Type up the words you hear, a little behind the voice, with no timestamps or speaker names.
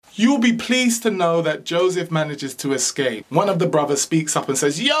You'll be pleased to know that Joseph manages to escape. One of the brothers speaks up and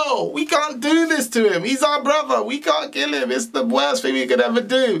says, yo, we can't do this to him. He's our brother. We can't kill him. It's the worst thing we could ever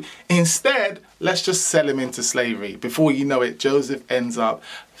do. Instead, let's just sell him into slavery. Before you know it, Joseph ends up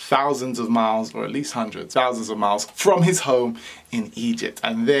thousands of miles, or at least hundreds, thousands of miles from his home in Egypt.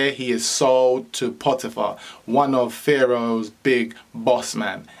 And there he is sold to Potiphar, one of Pharaoh's big boss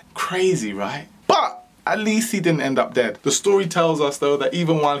man. Crazy, right? But at least he didn't end up dead. The story tells us, though, that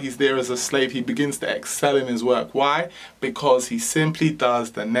even while he's there as a slave, he begins to excel in his work. Why? Because he simply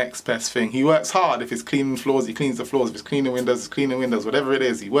does the next best thing. He works hard. If it's cleaning floors, he cleans the floors. If it's cleaning windows, it's cleaning windows. Whatever it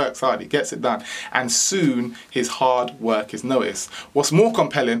is, he works hard. He gets it done. And soon, his hard work is noticed. What's more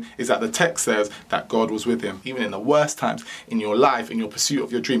compelling is that the text says that God was with him. Even in the worst times in your life, in your pursuit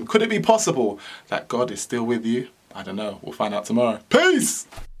of your dream. Could it be possible that God is still with you? I don't know. We'll find out tomorrow. Peace!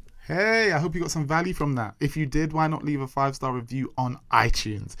 Hey, I hope you got some value from that. If you did, why not leave a 5-star review on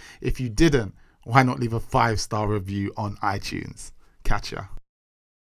iTunes? If you didn't, why not leave a 5-star review on iTunes? Catch ya.